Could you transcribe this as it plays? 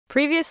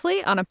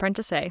Previously on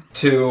ApprenticeEh.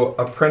 To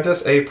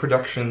ApprenticeEh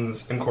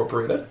Productions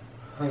Incorporated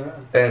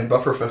and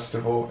Buffer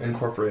Festival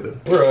Incorporated.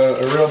 We're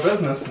a real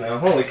business now.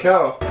 Holy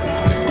cow.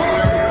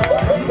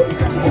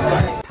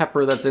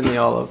 Pepper that's in the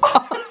olive.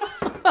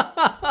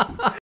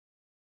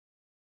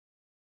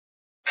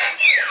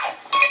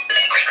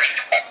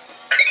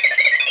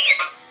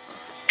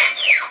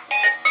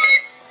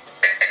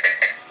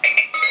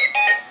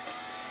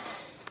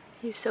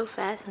 He's so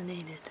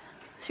fascinated.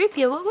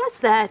 3PO, what was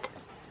that?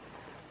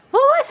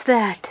 What was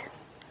that?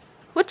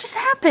 What just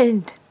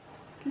happened?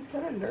 He's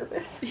kind of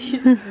nervous.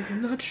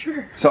 I'm not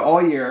sure. So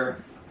all year,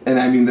 and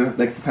I mean the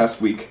past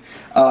week,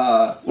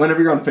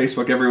 whenever you're on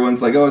Facebook,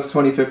 everyone's like, oh, it's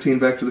 2015,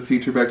 Back to the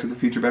Future, Back to the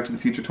Future, Back to the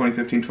Future,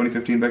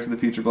 2015, Back to the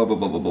Future, blah, blah,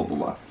 blah, blah, blah, blah,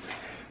 blah.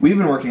 We've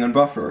been working on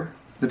Buffer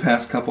the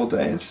past couple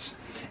days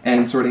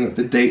and sorting out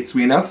the dates.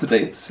 We announced the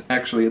dates,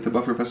 actually, at the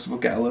Buffer Festival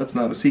Gala. It's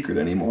not a secret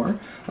anymore.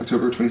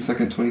 October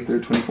 22nd,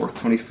 23rd, 24th,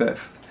 25th,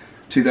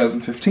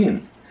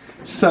 2015.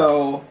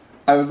 So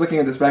I was looking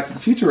at this Back to the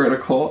Future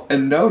article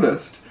and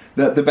noticed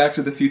that the Back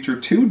to the Future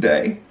 2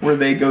 day, where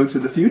they go to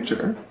the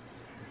future,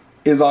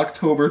 is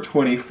October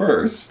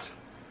 21st,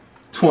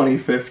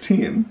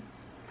 2015.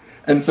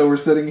 And so we're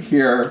sitting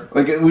here,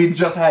 like, we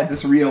just had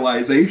this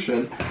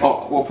realization.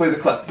 Oh, we'll play the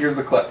clip. Here's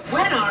the clip.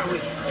 When are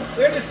we?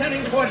 We're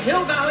descending toward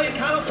Hill Valley,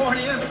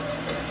 California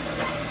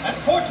at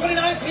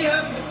 4:29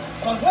 p.m.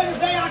 on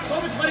Wednesday,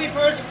 October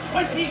 21st,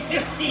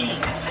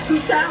 2015.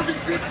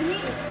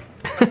 2015?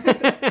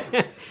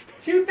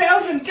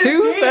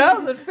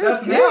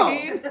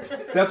 2015?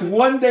 That's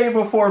one day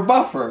before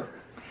Buffer.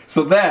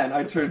 So then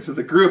I turned to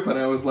the group and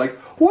I was like,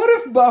 what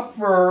if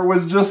Buffer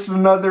was just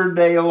another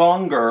day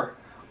longer?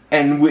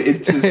 And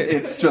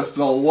it's just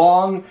a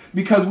long,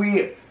 because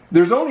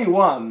there's only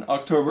one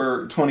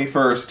October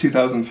 21st,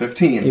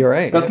 2015. You're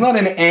right. That's not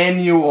an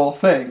annual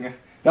thing.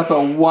 That's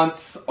a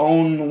once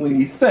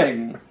only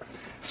thing.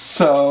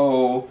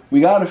 So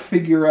we gotta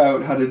figure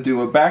out how to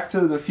do a Back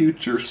to the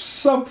Future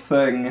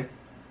something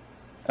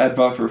at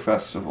Buffer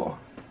Festival.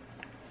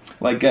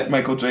 Like get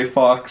Michael J.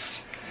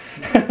 Fox.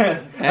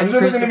 I'm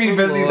sure they're going to be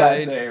busy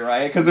that day,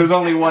 right? Because there's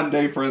only one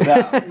day for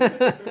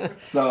them.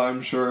 So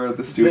I'm sure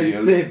the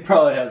studios... They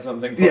probably have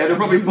something. Yeah, they're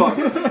probably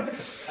booked.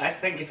 I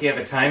think if you have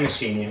a time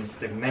machine, you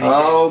have many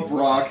Oh, days.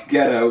 Brock,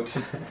 get out.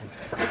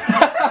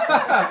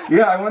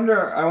 Yeah, I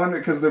wonder,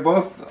 because they're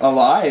both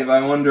alive,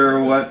 I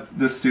wonder what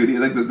the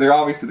studio... Like, they're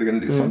going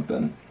to do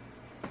something.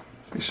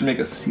 They should make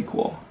a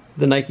sequel.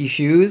 The Nike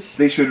shoes?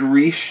 They should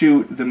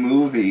reshoot the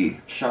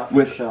movie Shot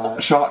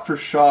for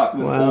shot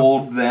with Wow.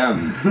 old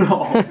them.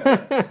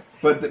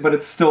 But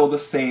it's still the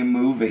same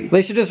movie.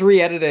 They should just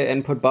re-edit it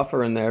and put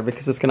Buffer in there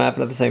because it's gonna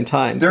happen at the same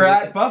time. They're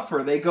at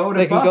Buffer. They go to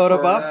They Buffer. can go to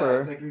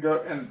Buffer. They can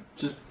go and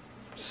just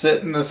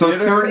sit in the So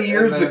theater. 30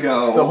 years and then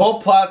ago. the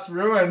whole plot's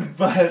ruined,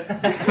 but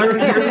 30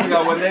 years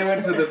ago, when they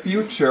went to the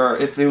future,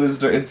 it's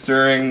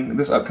during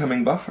this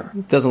upcoming Buffer.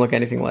 It doesn't look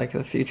anything like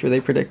the future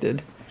they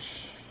predicted.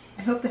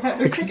 I hope they have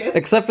their tickets.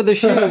 Except for the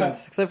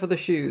shoes. Except for the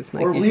shoes.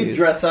 Nike Or we shoes.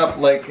 dress up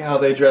like how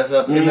they dress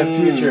up in the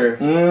future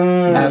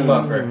at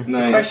Buffer.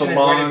 Nice. Question is,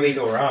 where did we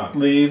go wrong?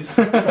 Leaves.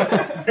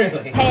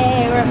 Really?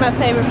 Hey, we're at my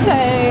favorite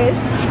place.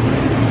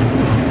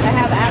 I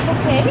have apple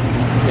cake.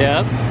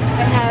 Yep.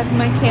 I have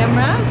my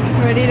camera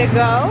ready to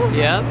go.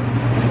 Yep.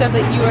 Except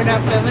that you are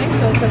not filming,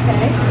 so it's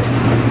okay.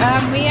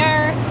 We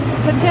are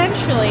we're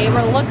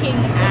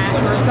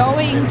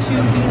going to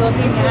be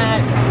looking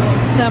at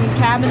some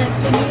cabinet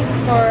thingies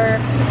for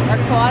our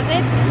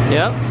closet.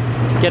 Yep.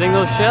 Getting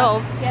those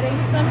shelves Getting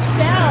some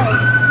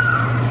shelves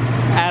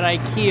at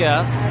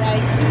IKEA. at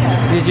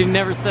IKEA. Because you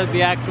never said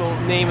the actual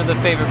name of the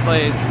favorite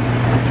place.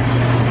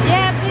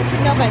 Yeah, they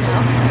should know by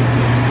now.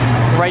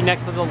 Right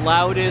next to the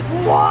loudest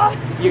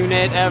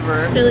unit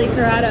ever. Silly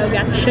Corrado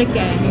got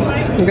chicken.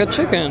 You got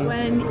chicken.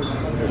 When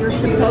you're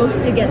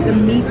supposed to get the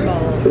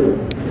meatballs.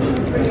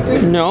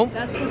 No.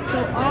 That's what's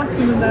so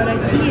awesome about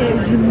IKEA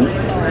is the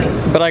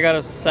meatballs. But I got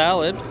a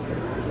salad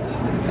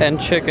and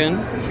chicken,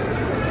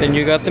 and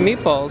you got the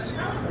meatballs.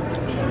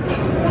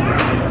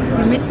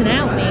 You're missing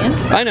out, man.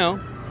 I know,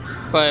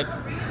 but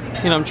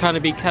you know I'm trying to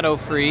be keto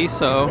free,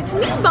 so. It's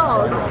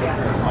meatballs.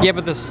 Yeah,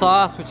 but the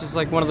sauce, which is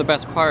like one of the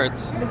best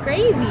parts. The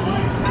gravy.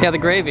 Yeah, the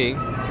gravy.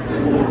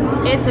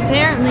 It's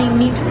apparently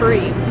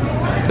meat-free.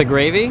 The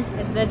gravy?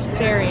 It's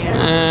vegetarian.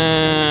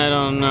 I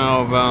don't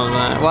know about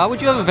that. Why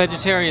would you have a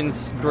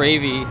vegetarian's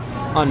gravy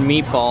on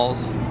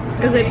meatballs?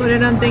 Because they put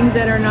it on things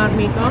that are not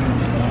meatballs.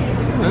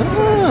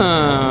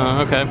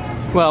 Oh, okay.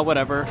 Well,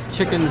 whatever.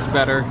 Chicken's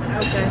better.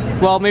 Okay.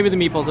 Well, maybe the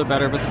meatballs are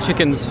better, but the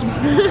chicken's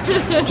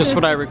just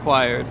what I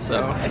required,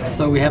 so.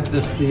 So we have the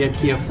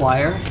IKEA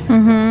flyer,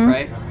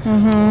 right?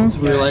 So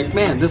we were like,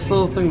 man, this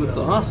little thing looks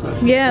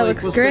awesome. Yeah, It's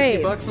looks was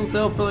great. $50 on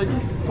sale for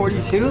like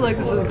 42? Like,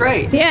 this is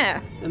great.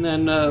 Yeah. And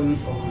then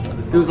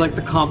it was like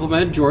the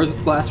compliment, drawers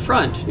with glass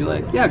front. You're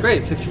like, yeah,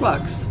 great,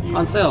 $50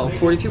 on sale,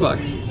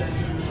 $42.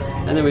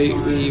 And then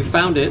we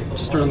found it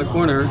just around the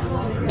corner,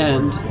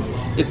 and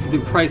it's the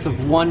price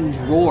of one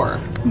drawer.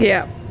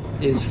 Yeah.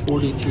 is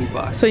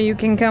 $42. So you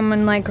can come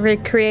and like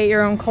recreate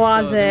your own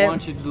closet. So they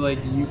want you to like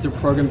use the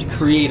program to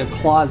create a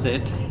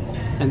closet,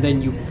 and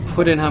then you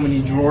put in how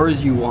many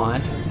drawers you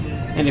want,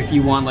 and if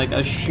you want like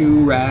a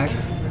shoe rack,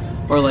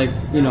 or like,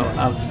 you know,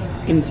 a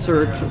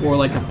insert, or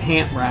like a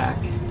pant rack,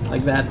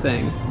 like that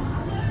thing,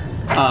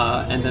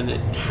 and then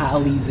it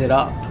tallies it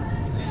up.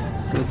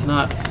 So it's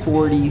not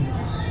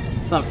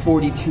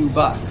 42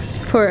 bucks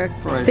for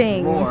a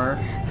thing. Drawer.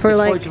 For it's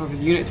like 42 bucks for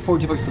the unit, it's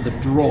 42 bucks for the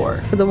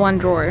drawer. For the one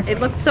drawer. It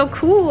looked so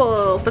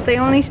cool, but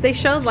they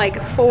showed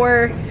like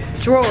 4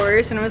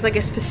 drawers, and it was like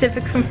a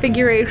specific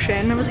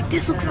configuration. I was like,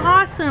 this looks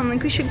awesome,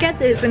 like we should get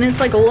this, and it's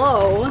like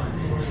low.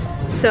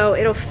 So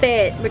it'll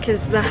fit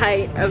because the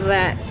height of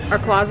our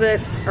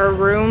closet, our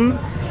room,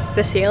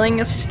 the ceiling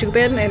is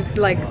stupid. It's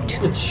like,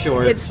 it's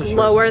short. It's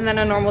lower than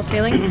a normal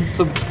ceiling.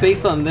 So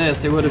based on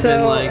this, it would have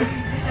been like,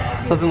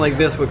 something like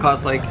this would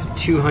cost like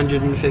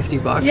 250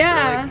 bucks,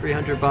 yeah, or like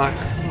 300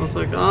 bucks. I was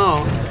like,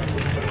 oh,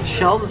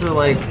 shelves are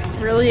like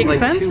really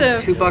expensive.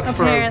 Like two bucks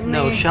apparently.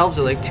 for no, shelves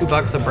are like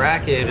 $2 a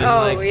bracket, and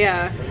like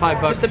yeah,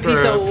 $5 just a for piece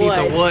a of piece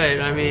of wood.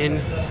 I mean,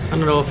 I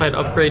don't know if I'd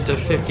upgrade to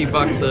 50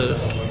 bucks a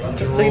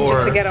just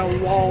to get a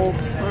wall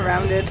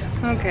around it.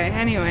 Okay,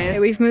 anyway,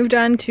 we've moved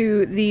on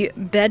to the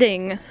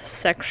bedding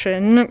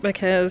section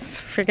because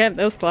forget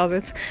those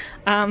closets.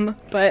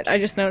 But I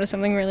just noticed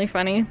something really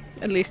funny.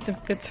 At least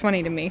it's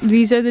funny to me.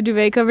 These are the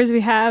duvet covers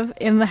we have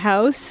in the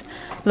house.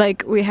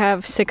 Like we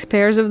have 6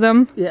 pairs of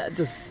them. Yeah,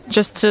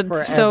 just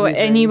so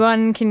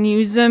anyone can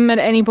use them at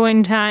any point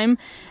in time.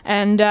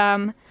 And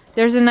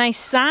there's a nice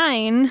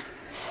sign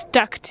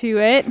stuck to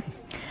it.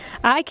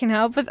 I can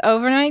help with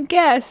overnight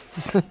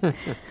guests.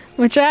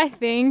 Which I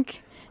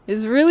think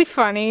is really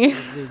funny.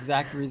 That's the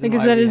exact reason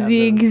because that is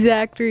the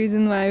exact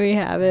reason why we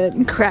have it.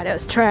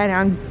 Corrado's trying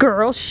on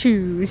girl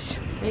shoes.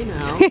 Hey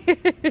now,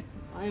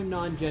 I am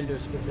non-gender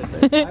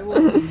specific. I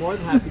will be more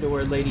than happy to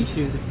wear lady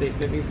shoes if they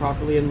fit me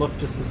properly and look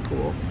just as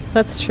cool.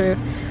 That's true.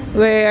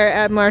 We're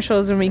at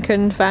Marshall's and we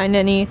couldn't find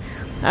any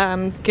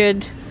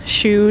good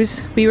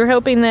shoes. We were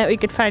hoping that we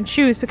could find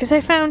shoes because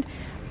I found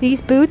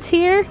these boots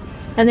here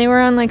and they were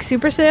on like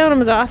super sale and it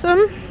was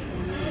awesome.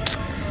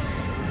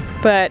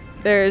 But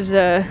there's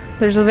a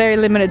very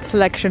limited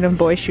selection of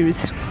boy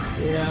shoes.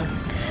 Yeah.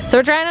 So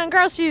we're trying on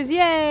girl shoes,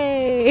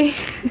 yay!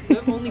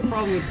 The only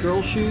problem with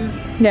girl shoes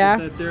is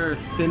that they're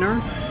thinner.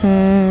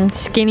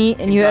 Skinny,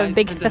 and you have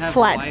big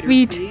flat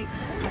feet.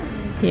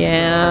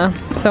 Yeah.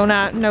 So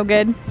no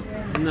good.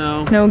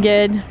 No. No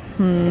good.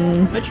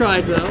 I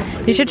tried though.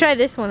 You should try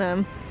this one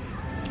on.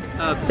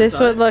 This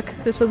would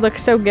look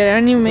so good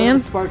on you, man.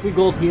 Sparkly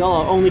gold heel.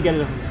 I'll only get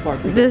it if it's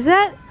sparkly. Does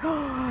that?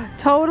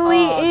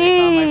 Totally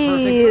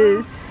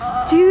is.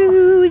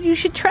 Dude, you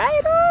should try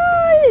it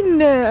on.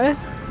 No.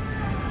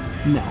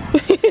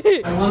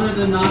 I wanted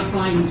to not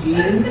find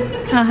jeans.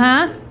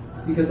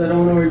 Because I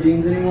don't want to wear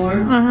jeans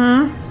anymore.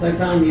 So I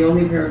found the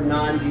only pair of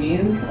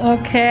non-jeans.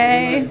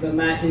 Okay. And, like, the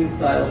matching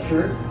style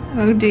shirt.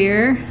 Oh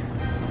dear.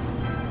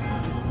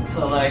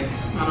 So like,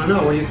 I don't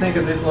know. What do you think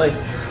of this like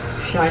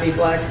shiny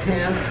black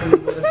pants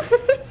and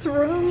what's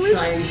wrong with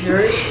shiny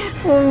shirt?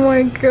 Oh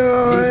my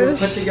gosh.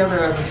 These were put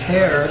together as a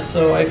pair,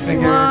 so I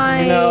figured,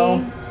 why? You know,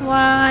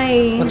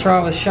 why? What's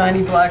wrong with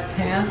shiny black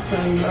pants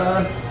and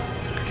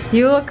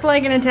You look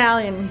like an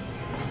Italian.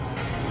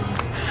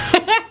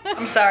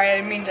 I'm sorry, I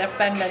didn't mean to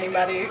offend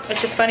anybody.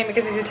 It's just funny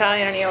because he's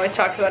Italian and he always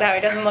talks about how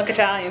he doesn't look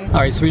Italian.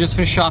 Alright, so we just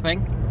finished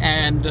shopping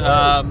and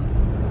I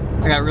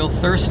got real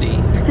thirsty.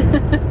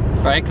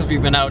 Right? Because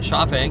we've been out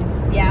shopping.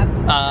 Yeah.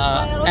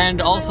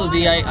 And also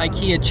the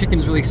IKEA chicken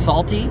is really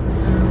salty.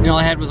 You know, all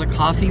I had was a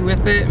coffee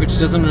with it, which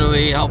doesn't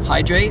really help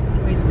hydrate.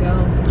 Way to go.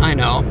 I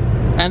know.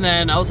 And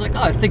then I was like,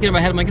 oh, thinking in my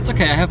head, I'm like, it's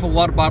okay, I have a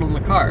water bottle in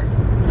the car.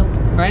 Nope.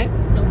 Right?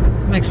 Nope.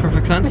 Makes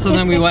perfect sense. So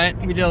then we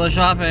did all the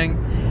shopping,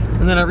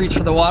 and then I reached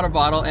for the water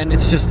bottle, and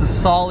it's just a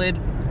solid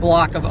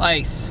block of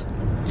ice.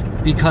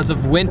 Because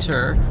of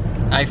winter,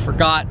 I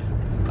forgot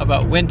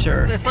about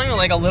winter. It's not even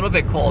like a little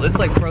bit cold, it's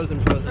like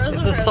frozen.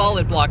 It's a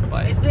solid block of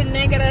ice. It's been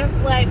negative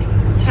like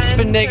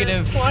 10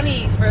 to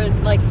 20 for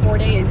like 4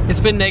 days. It's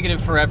been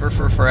negative forever.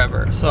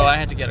 So I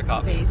had to get a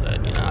coffee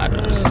instead, you know, I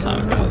don't know, it's just how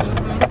it goes.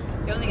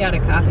 You only got a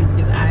coffee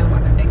because I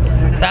wanted to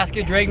go.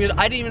 Saskia dragged me,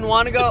 I didn't even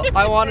want to go.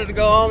 I wanted to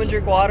go home and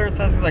drink water, and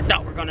Saskia's like,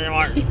 no, we're going to the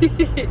water.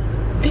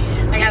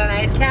 I got an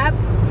ice cap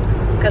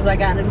because I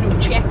got a new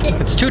jacket.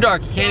 It's too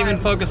dark, you can't even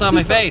focus on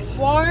my face.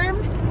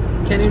 Warm.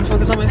 Can't even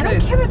focus on my face. I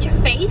don't care about your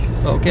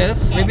face.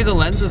 Focus? Maybe the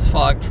lens is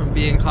fogged from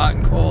being hot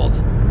and cold.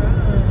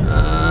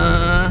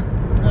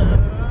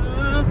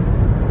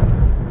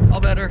 All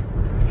better.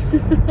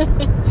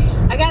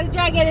 I got a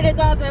jacket and it's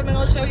awesome and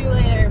I'll show you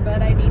later,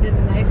 but I needed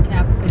an ice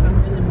cap because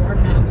I'm really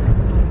warm now.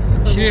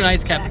 She needed an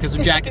ice cap because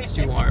her jacket's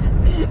too warm.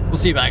 We'll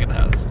see you back at the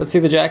house. Let's see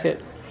the jacket.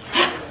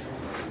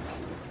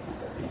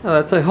 Oh,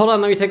 that's like, hold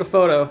on, let me take a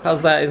photo.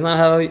 How's that? Isn't that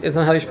how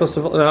you're supposed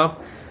to, no?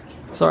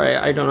 Sorry,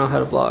 I don't know how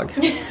to vlog.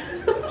 I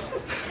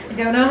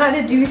don't know how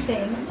to do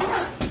things.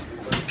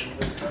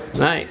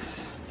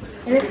 Nice.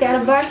 And it's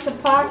got a bunch of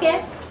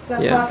pockets. It's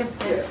got pockets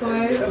this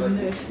way and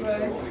this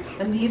way.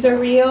 And these are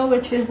real,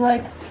 which is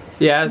like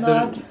Yeah,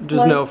 Not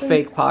there's no likely.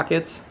 fake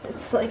pockets.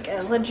 It's like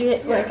a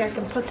legit, like I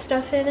can put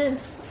stuff in it.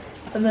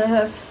 And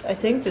I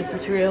think this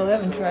is real, I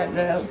haven't tried it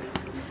out.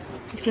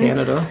 It's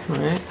Canada,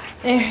 right?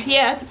 There,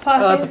 yeah, it's a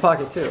pocket. Oh, that's a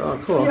pocket too. Oh,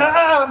 cool.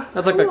 Yeah.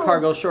 That's like the Ooh.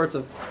 cargo shorts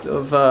of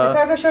The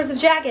cargo shorts of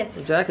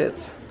jackets.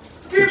 jackets.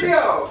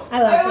 Fabio!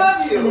 I like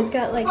love it. you! And it's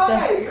got like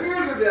Hi, your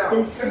ears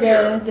are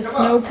down. the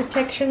snow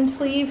protection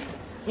sleeve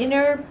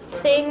inner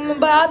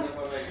thing-mabob.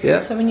 Yeah.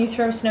 So when you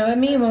throw snow at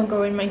me, it won't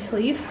go in my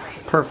sleeve.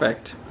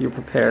 Perfect. You're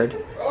prepared.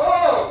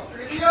 Oh,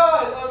 3PO,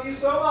 I love you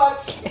so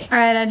much.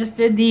 Alright, I just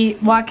did the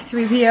walk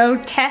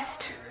 3PO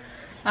test.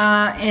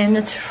 And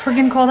it's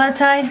freaking cold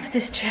outside, but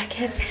this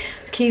jacket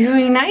is keeping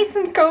me nice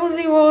and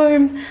cozy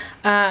warm.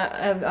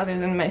 Other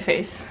than my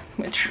face,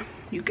 which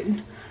you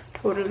can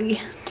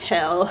totally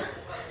tell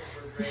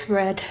is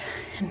red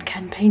and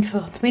kind of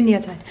painful. It's windy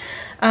outside.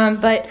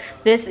 But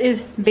this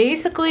is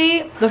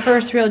basically the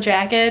first real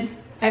jacket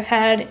I've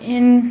had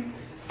in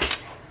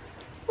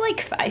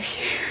like 5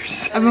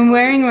 years. I've been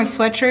wearing my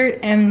sweatshirt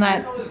and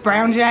that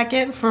brown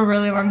jacket for a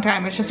really long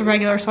time. It's just a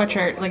regular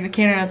sweatshirt, like the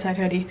Canada Outside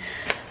hoodie.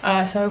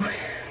 So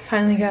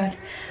finally got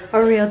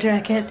a real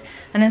jacket,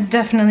 and it's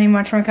definitely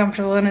much more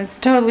comfortable, and it's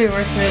totally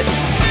worth it.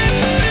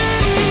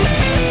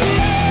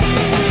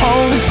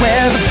 Home is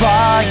where the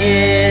bar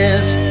is.